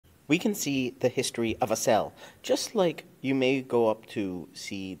we can see the history of a cell, just like you may go up to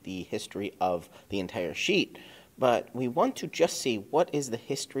see the history of the entire sheet. But we want to just see what is the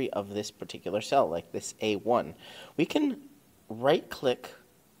history of this particular cell, like this A1. We can right-click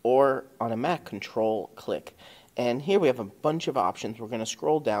or on a Mac, Control-click. And here we have a bunch of options. We're going to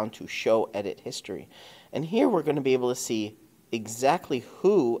scroll down to Show Edit History. And here we're going to be able to see exactly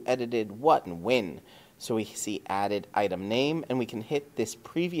who edited what and when. So we see added item name, and we can hit this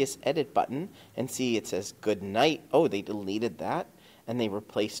previous edit button and see it says good night. Oh, they deleted that, and they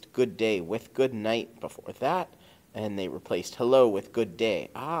replaced good day with good night before that, and they replaced hello with good day.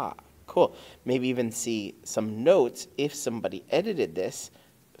 Ah, cool. Maybe even see some notes if somebody edited this.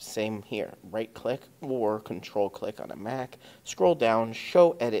 Same here, right click or control click on a Mac, scroll down,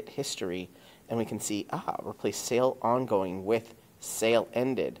 show edit history, and we can see, replace sale ongoing with sale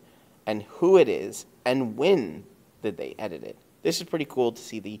ended, and who it is, and when did they edit it. This is pretty cool to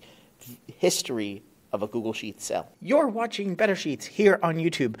see the history of a Google Sheets cell. You're watching Better Sheets here on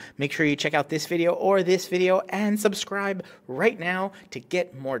YouTube. Make sure you check out this video or this video and subscribe right now to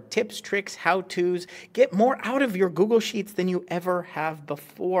get more tips, tricks, how-tos, get more out of your Google Sheets than you ever have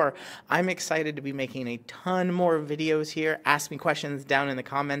before. I'm excited to be making a ton more videos here. Ask me questions down in the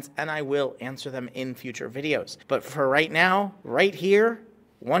comments and I will answer them in future videos. But for right now, right here,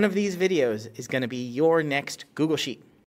 one of these videos is going to be your next Google Sheet.